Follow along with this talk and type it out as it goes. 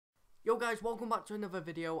Yo guys, welcome back to another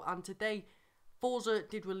video, and today Forza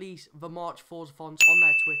did release the March Forzathons on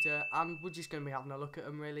their Twitter, and we're just going to be having a look at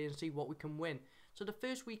them really and see what we can win. So the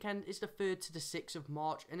first weekend is the 3rd to the 6th of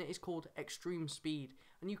March, and it is called Extreme Speed,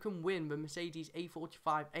 and you can win the Mercedes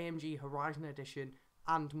A45 AMG Horizon Edition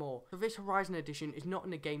and more. So this Horizon Edition is not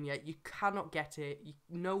in the game yet, you cannot get it,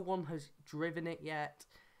 no one has driven it yet.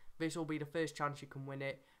 This will be the first chance you can win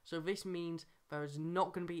it. So this means there is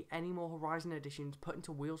not going to be any more Horizon Editions put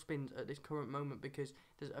into wheel spins at this current moment, because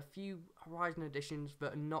there's a few Horizon Editions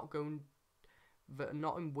that are not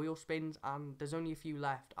in wheel spins, and there's only a few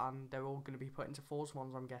left, and they're all going to be put into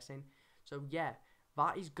Forzathons, I'm guessing. So yeah,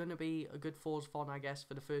 that is going to be a good Forzathon, I guess,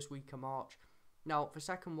 for the first week of March. Now, the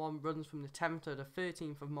second one runs from the 10th to the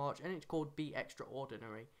 13th of March, and it's called Be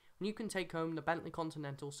Extraordinary. And you can take home the Bentley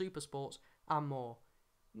Continental Super Sports and more.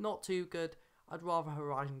 Not too good. I'd rather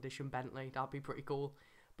Horizon Edition Bentley, that'd be pretty cool.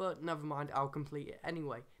 But never mind, I'll complete it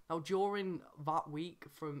anyway. Now, during that week,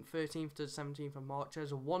 from 13th to the 17th of March,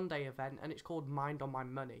 there's a one-day event, and it's called Mind on My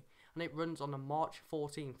Money. And it runs on the March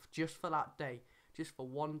 14th, just for that day, just for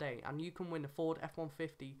one day. And you can win the Ford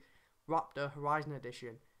F-150 Raptor Horizon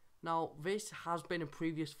Edition. Now, this has been a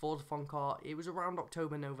previous Forzathon car. It was around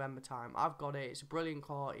October, November time. I've got it. It's a brilliant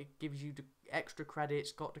car. It gives you the extra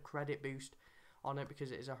credits, got the credit boost on it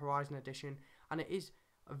because it is a Horizon Edition, and it is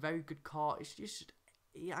a very good car. It's just,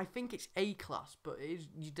 I think it's A class, but it is,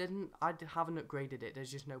 I haven't upgraded it. There's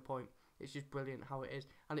just no point. It's just brilliant how it is,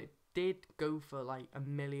 and it did go for like $1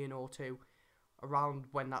 million or two around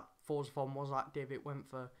when that Forzathon was active. It went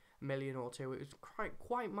for $1 million or two. It was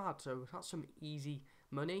quite mad. So that's some easy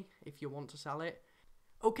money if you want to sell it.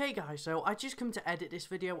 Okay guys, so I just come to edit this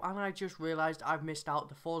video, and I just realised I've missed out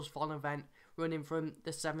the Forzathon event running from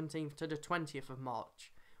the 17th to the 20th of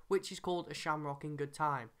March, which is called A Shamrock in Good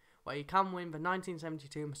Time, where you can win the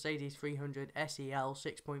 1972 Mercedes 300 SEL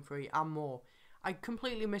 6.3 and more. I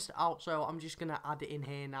completely missed it out, so I'm just going to add it in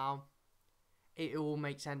here now. It all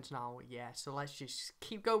makes sense now, yeah, so let's just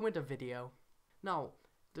keep going with the video. Now,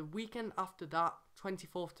 the weekend after that,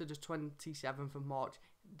 24th to the 27th of March,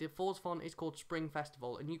 the Forzathon is called Spring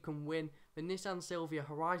Festival, and you can win the Nissan Silvia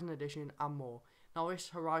Horizon Edition and more. Now, this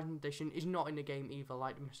Horizon Edition is not in the game either,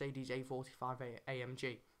 like the Mercedes A45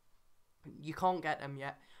 AMG. You can't get them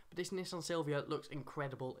yet, but this Nissan Silvia looks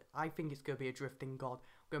incredible. I think it's going to be a drifting god.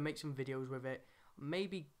 I'm going to make some videos with it,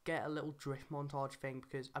 maybe get a little drift montage thing,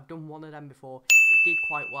 because I've done one of them before. It did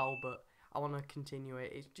quite well, but I want to continue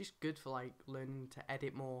it. It's just good for like learning to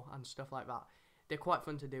edit more and stuff like that. They're quite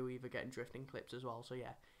fun to do, either getting drifting clips as well, so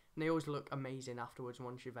yeah. And they always look amazing afterwards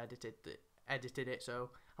once you've edited it, so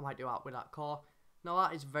I might do that with that car. Now,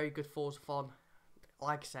 that is very good Forzathon.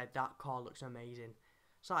 Like I said, that car looks amazing.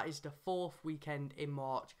 So that is the 4th weekend in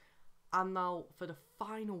March. And now, for the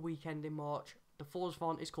final weekend in March, the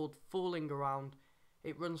Forzathon is called Fooling Around.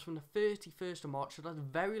 It runs from the 31st of March, so that's the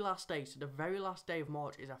very last day. So the very last day of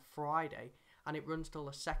March is a Friday, and it runs till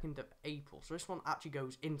the 2nd of April. So this one actually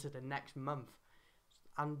goes into the next month.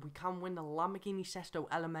 And we can win the Lamborghini Sesto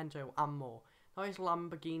Elemento and more. Now, this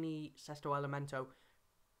Lamborghini Sesto Elemento,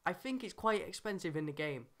 I think it's quite expensive in the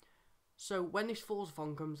game. So when this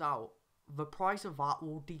Forzathon comes out, the price of that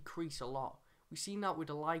will decrease a lot. We've seen that with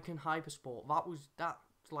the Lycan Hypersport.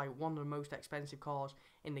 That's like one of the most expensive cars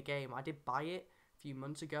in the game. I did buy it a few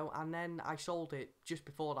months ago, and then I sold it just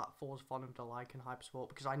before that Forzathon of the Lycan Hypersport,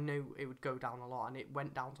 because I knew it would go down a lot, and it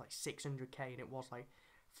went down to like 600k, and it was like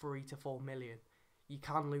 3 to 4 million. You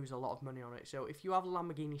can lose a lot of money on it. So if you have a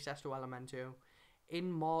Lamborghini Sesto Elemento in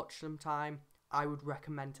March sometime, I would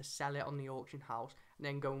recommend to sell it on the auction house and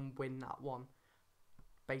then go and win that one.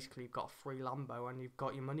 Basically, you've got a free Lambo and you've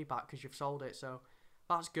got your money back because you've sold it. So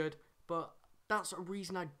that's good. But that's a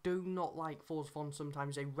reason I do not like Forzathon.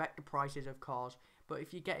 Sometimes they wreck the prices of cars. But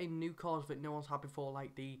if you're getting new cars that no one's had before,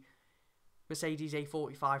 like the Mercedes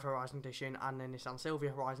A45 Horizon Edition and the Nissan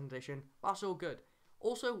Silvia Horizon Edition, that's all good.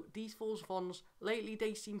 Also, these Forzathons, lately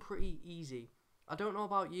they seem pretty easy. I don't know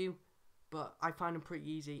about you, but I find them pretty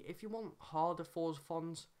easy. If you want harder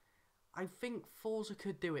Forzathons, I think Forza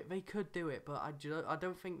could do it. They could do it, but I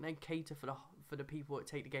don't think they cater for the people that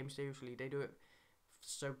take the game seriously. They do it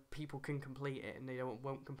so people can complete it and they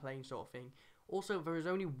won't complain, sort of thing. Also, there is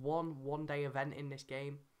only one day event in this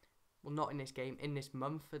game. Well, not in this game, in this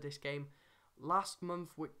month for this game. Last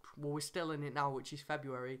month, we're still in it now, which is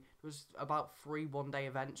February, there was about 3 one-day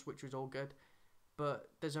events, which was all good. But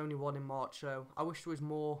there's only one in March, so I wish there was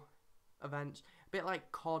more events. A bit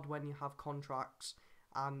like COD when you have contracts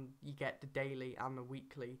and you get the daily and the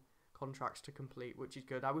weekly contracts to complete, which is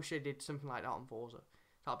good. I wish they did something like that on Forza.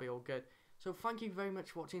 That'd be all good. So thank you very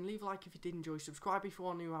much for watching. Leave a like if you did enjoy. Subscribe if you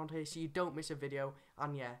are new around here so you don't miss a video.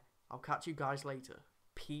 And yeah, I'll catch you guys later.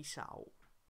 Peace out.